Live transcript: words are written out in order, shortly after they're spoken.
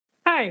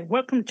Hi,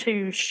 welcome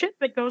to Shit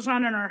That Goes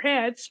On in Our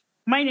Heads.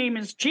 My name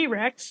is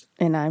G-Rex.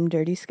 And I'm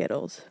Dirty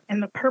Skittles.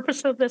 And the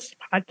purpose of this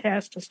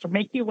podcast is to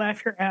make you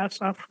laugh your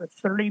ass off for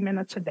 30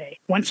 minutes a day,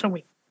 once a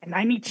week. And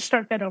I need to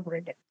start that over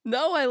again.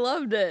 No, I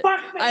loved it.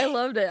 I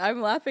loved it.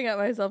 I'm laughing at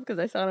myself because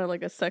I sounded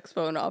like a sex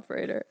phone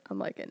operator. I'm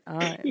like, and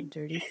I'm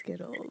Dirty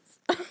Skittles.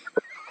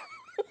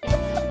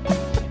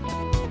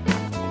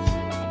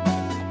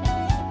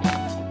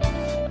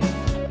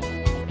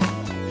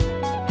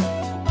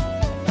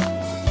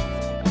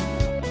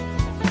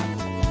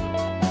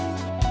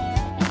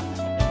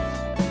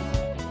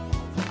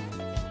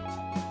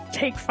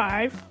 Take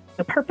 5.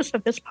 The purpose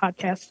of this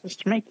podcast is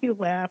to make you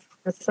laugh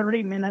for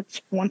 30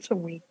 minutes once a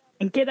week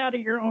and get out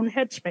of your own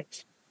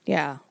headspace.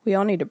 Yeah, we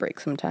all need a break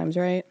sometimes,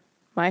 right?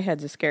 My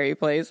head's a scary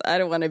place. I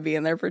don't want to be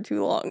in there for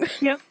too long.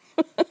 Yep.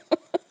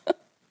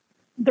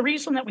 The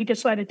reason that we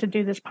decided to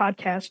do this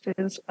podcast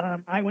is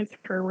I went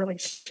through a really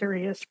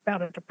serious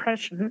bout of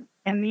depression,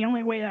 and the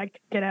only way I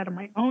could get out of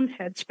my own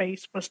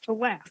headspace was to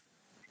laugh.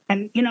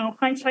 And,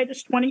 hindsight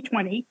is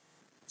 20/20.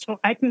 So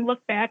I can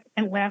look back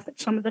and laugh at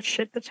some of the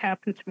shit that's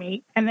happened to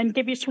me and then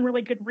give you some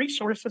really good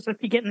resources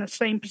if you get in the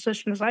same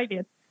position as I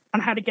did on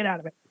how to get out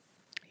of it.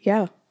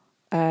 Yeah,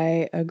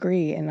 I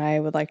agree. And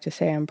I would like to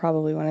say I'm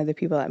probably one of the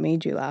people that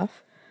made you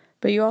laugh.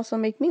 But you also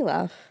make me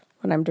laugh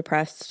when I'm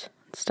depressed,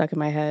 stuck in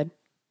my head,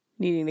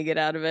 needing to get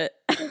out of it.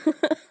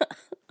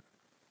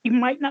 You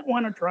might not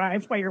want to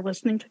drive while you're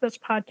listening to this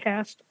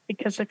podcast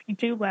because if you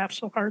do laugh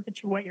so hard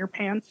that you wet your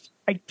pants,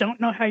 I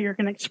don't know how you're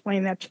going to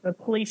explain that to the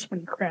police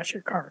when you crash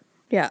your car.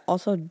 Yeah,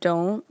 also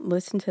don't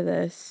listen to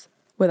this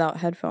without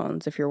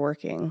headphones if you're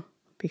working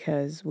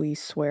because we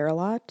swear a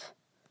lot.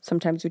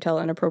 Sometimes we tell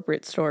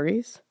inappropriate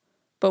stories,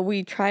 but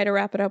we try to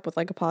wrap it up with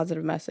like a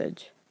positive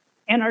message.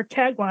 And our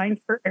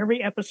tagline for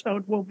every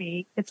episode will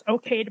be, it's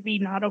okay to be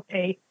not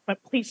okay,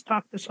 but please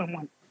talk to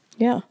someone.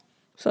 Yeah.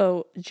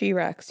 So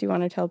G-Rex, do you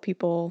want to tell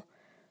people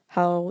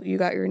how you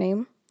got your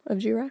name of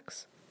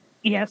G-Rex?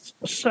 Yes.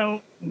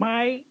 So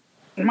my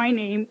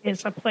name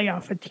is a play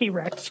off of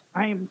T-Rex.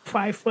 I am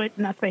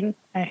 5'0".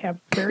 I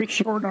have very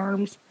short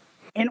arms.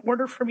 In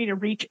order for me to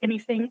reach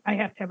anything, I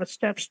have to have a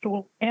step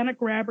stool and a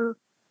grabber.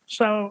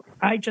 So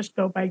I just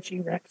go by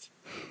G-Rex.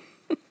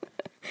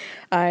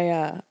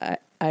 I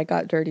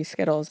got Dirty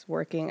Skittles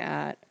working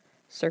at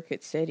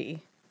Circuit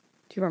City.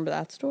 Do you remember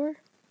that store?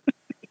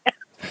 Yeah.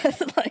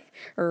 That's like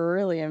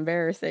really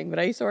embarrassing. But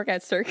I used to work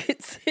at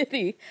Circuit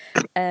City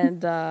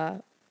and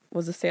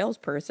was a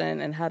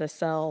salesperson and had to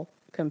sell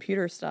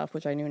computer stuff,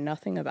 which I knew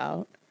nothing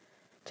about,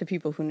 to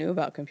people who knew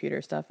about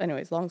computer stuff.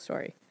 Anyways, long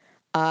story.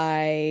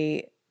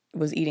 I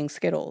was eating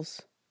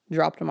Skittles,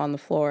 dropped them on the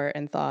floor,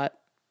 and thought,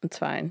 it's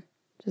fine.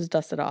 Just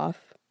dust it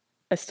off.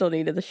 I still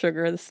needed the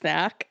sugar of the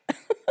snack.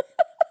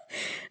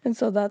 And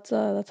so that's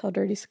how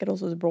Dirty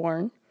Skittles was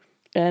born.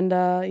 And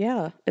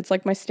yeah, it's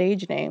like my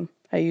stage name.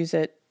 I use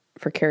it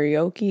for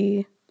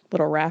karaoke,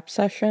 little rap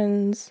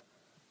sessions.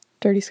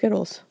 Dirty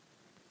Skittles.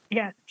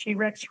 Yeah,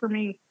 G-Rex for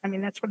me. I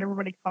mean, that's what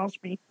everybody calls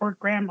me, or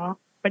grandma.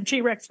 But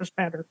G-Rex is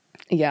better.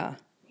 Yeah.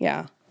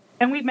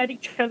 And we met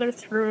each other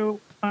through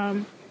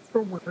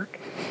for work,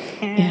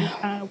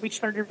 and we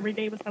started every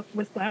day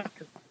with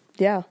laughter.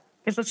 Yeah.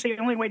 Because it's the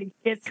only way to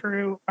get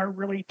through our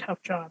really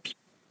tough jobs.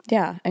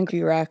 Yeah, and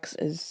G-Rex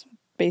is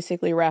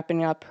basically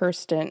wrapping up her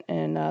stint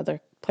in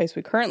the place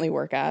we currently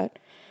work at,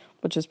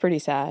 which is pretty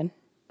sad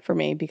for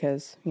me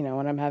because,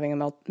 when I'm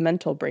having a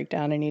mental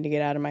breakdown, I need to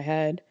get out of my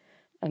head.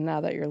 And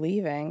now that you're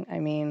leaving, I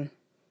mean,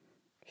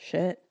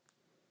 shit,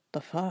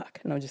 the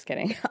fuck? No, just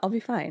kidding. I'll be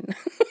fine.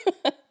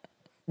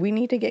 We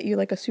need to get you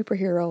like a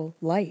superhero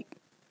light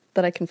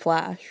that I can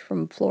flash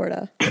from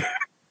Florida.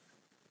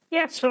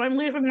 Yeah, so I'm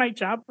leaving my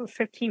job for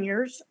 15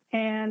 years,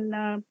 and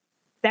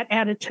that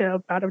added to a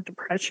bout of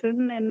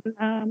depression,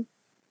 and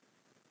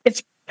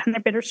it's kind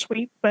of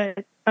bittersweet,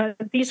 but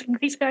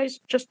these guys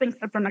just think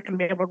that they're not going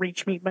to be able to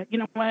reach me. But you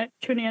know what?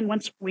 Tune in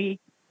once a week.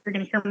 You're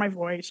going to hear my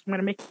voice. I'm going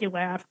to make you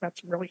laugh.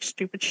 That's really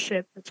stupid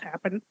shit that's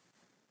happened.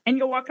 And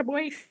you'll walk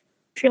away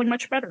feeling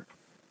much better.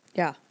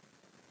 Yeah.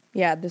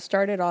 Yeah, this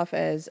started off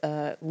as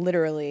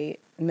literally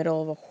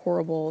middle of a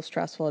horrible,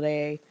 stressful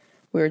day.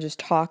 We were just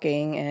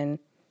talking, and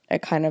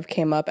it kind of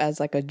came up as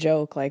like a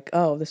joke, like,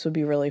 oh, this would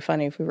be really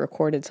funny if we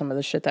recorded some of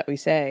the shit that we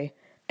say.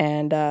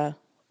 And an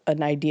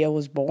idea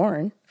was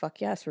born.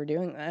 Fuck yes, we're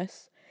doing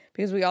this.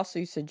 Because we also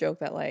used to joke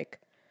that, like,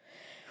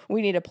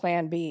 we need a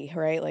plan B,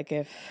 right? Like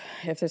if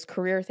this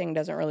career thing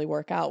doesn't really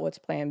work out, what's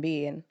plan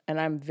B? And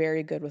I'm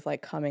very good with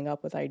like coming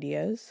up with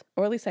ideas,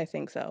 or at least I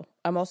think so.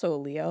 I'm also a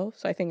Leo,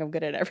 so I think I'm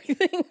good at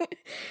everything.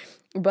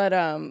 But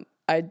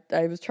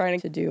I was trying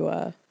to do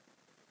a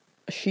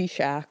She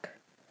Shack.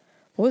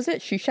 What was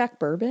it? She Shack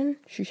bourbon?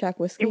 She Shack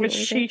whiskey? It was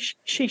She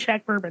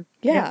Shack bourbon.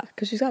 Yeah,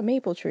 because she's got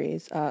maple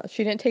trees.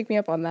 She didn't take me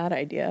up on that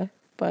idea,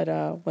 but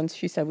once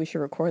she said we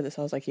should record this,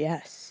 I was like,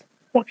 yes.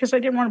 Well, because I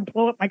didn't want to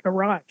blow up my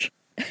garage.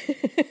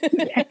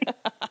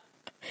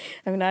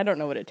 I mean, I don't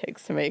know what it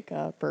takes to make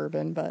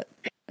bourbon, but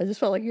I just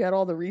felt like you had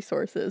all the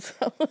resources.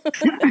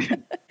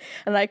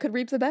 And I could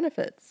reap the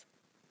benefits.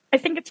 I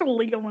think it's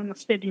illegal in the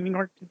state of New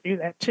York to do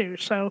that too.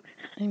 So,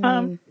 I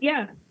mean,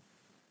 yeah,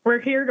 we're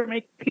here to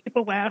make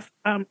people laugh.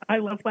 I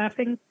love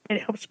laughing.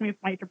 It helps me with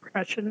my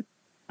depression.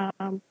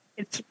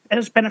 It's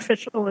as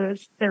beneficial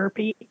as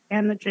therapy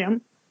and the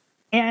gym.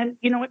 And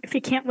you know what? If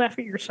you can't laugh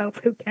at yourself,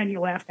 who can you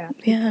laugh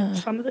at? yeah.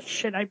 Because some of the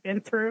shit I've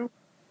been through,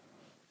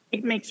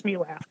 it makes me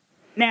laugh.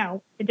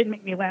 Now, it didn't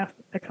make me laugh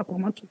a couple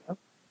of months ago,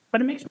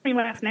 but it makes me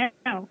laugh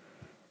now.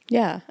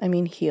 Yeah, I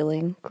mean,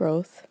 healing,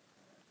 growth,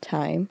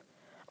 time.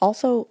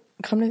 Also,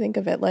 come to think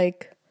of it,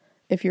 like,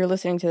 if you're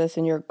listening to this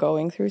and you're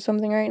going through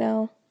something right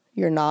now,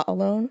 you're not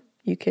alone.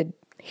 You could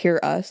hear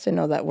us and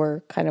know that we're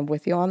kind of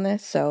with you on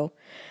this. So,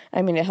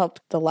 I mean, it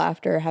helped the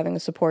laughter, having a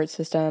support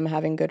system,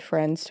 having good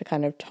friends to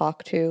kind of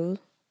talk to.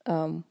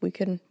 We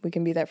can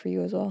be that for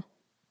you as well.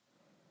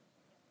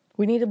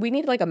 We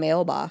need like a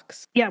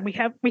mailbox. Yeah, we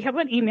have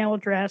an email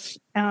address.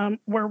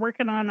 We're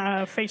working on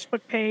a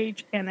Facebook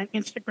page and an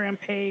Instagram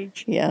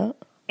page. Yeah.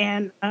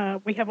 And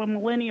we have a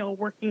millennial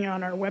working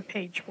on our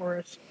webpage for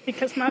us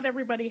because not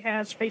everybody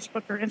has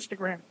Facebook or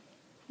Instagram.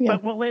 Yeah.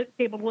 But we'll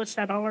be able to list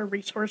out all our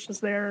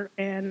resources there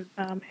and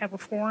have a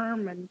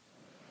forum. And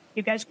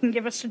you guys can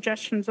give us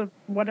suggestions of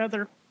what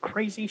other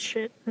crazy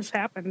shit has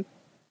happened.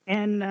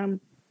 And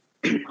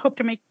hope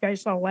to make you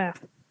guys all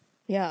laugh.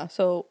 Yeah,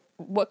 so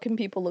what can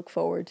people look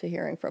forward to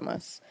hearing from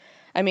us?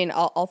 I mean,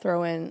 I'll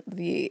throw in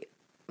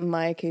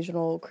my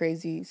occasional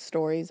crazy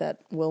stories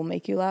that will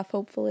make you laugh,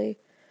 hopefully.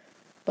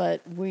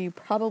 But we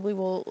probably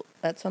will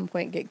at some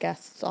point get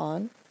guests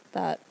on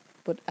that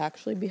would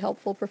actually be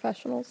helpful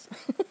professionals.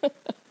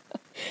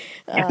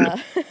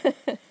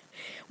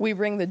 We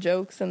bring the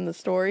jokes and the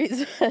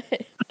stories,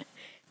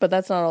 but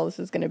that's not all this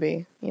is going to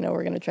be. You know,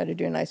 we're going to try to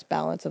do a nice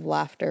balance of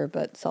laughter,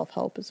 but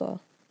self-help as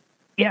well.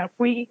 Yeah,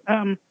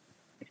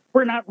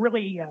 we're not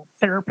really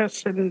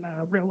therapists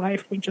in real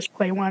life. We just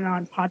play one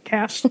on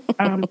podcasts.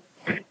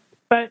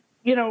 But,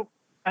 you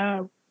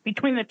know,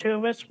 between the two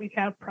of us, we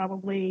have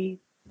probably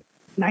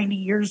 90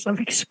 years of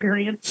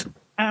experience.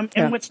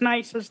 And what's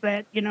nice is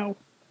that, you know,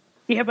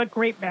 we have a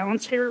great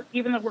balance here,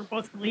 even though we're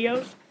both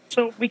Leos.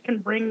 So we can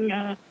bring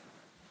a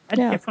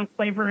different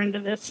flavor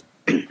into this.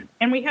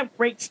 And we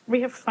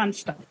have fun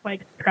stuff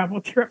like travel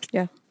trips.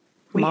 Yeah.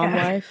 Mom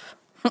life.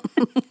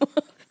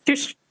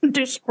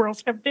 Do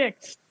squirrels have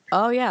dicks?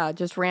 Oh, yeah.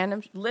 Just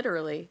random.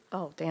 Literally.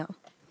 Oh, damn.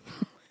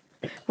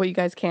 What you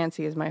guys can't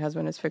see is my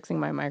husband is fixing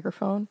my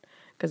microphone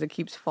because it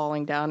keeps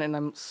falling down and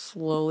I'm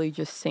slowly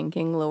just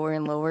sinking lower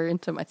and lower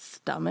into my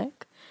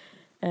stomach.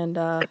 And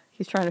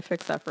he's trying to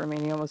fix that for me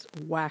and he almost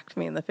whacked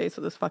me in the face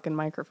with his fucking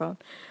microphone.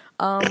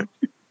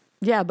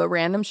 Yeah, but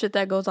random shit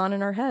that goes on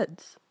in our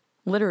heads.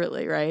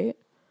 Literally, right?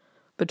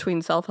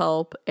 Between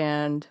self-help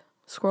and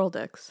squirrel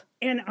dicks.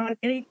 And on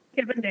any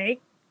given day,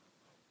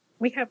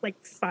 we have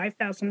like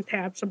 5,000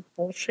 tabs of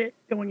bullshit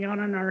going on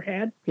in our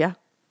head. Yeah.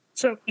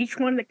 So each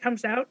one that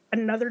comes out,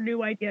 another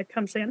new idea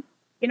comes in.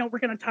 You know, we're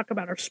going to talk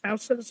about our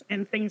spouses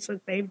and things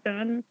that they've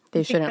done.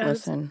 They shouldn't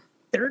listen.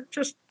 They're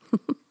just...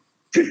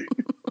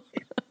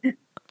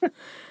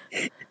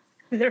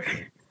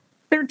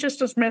 they're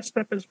just as messed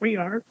up as we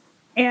are.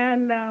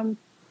 And,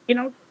 you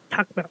know,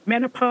 talk about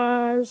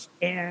menopause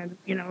and,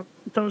 you know,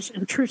 those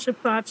intrusive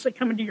thoughts that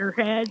come into your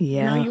head.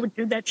 Yeah. You know, you would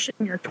do that shit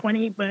when you're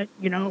 20, but,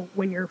 you know,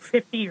 when you're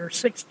 50 or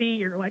 60,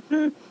 you're like,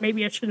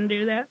 maybe I shouldn't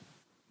do that.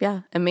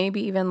 Yeah. And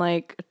maybe even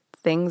like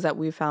things that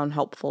we found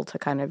helpful to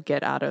kind of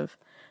get out of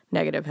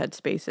negative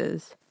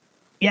headspaces.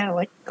 Yeah,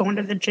 like going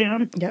to the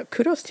gym. Yeah,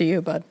 kudos to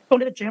you, bud. Going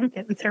to the gym,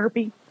 getting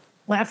therapy,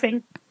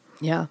 laughing.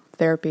 Yeah,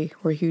 therapy.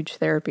 We're huge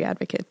therapy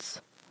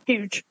advocates.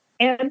 Huge.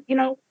 And, you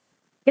know,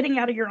 getting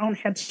out of your own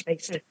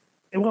headspace.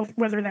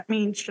 Whether that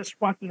means just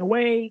walking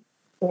away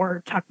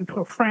or talking to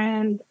a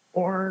friend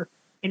or,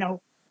 you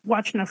know,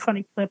 watching a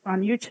funny clip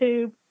on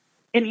YouTube,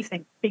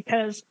 anything.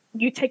 Because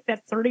you take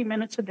that 30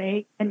 minutes a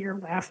day and you're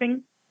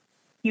laughing,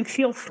 you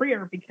feel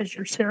freer because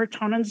your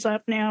serotonin's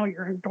up now,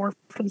 your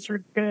endorphins are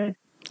good.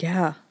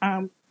 Yeah.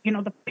 You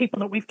know, the people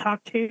that we've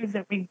talked to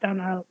that we've done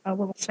a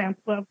little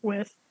sample of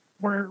with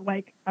were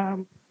like,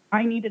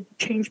 I needed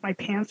to change my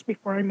pants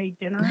before I made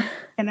dinner,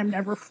 and I'm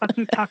never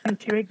fucking talking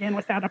to you again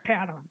without a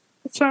pad on.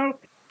 So,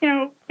 you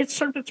know, it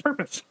served its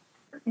purpose.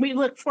 We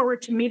look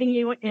forward to meeting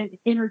you and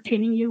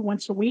entertaining you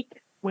once a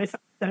week with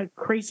the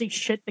crazy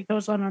shit that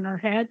goes on in our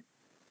head.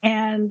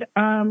 And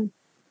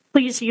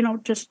please, you know,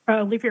 just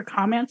leave your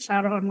comments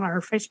out on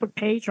our Facebook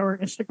page or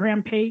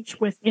Instagram page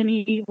with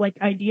any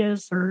like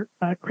ideas or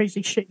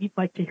crazy shit you'd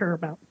like to hear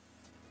about.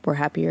 We're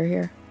happy you're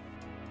here.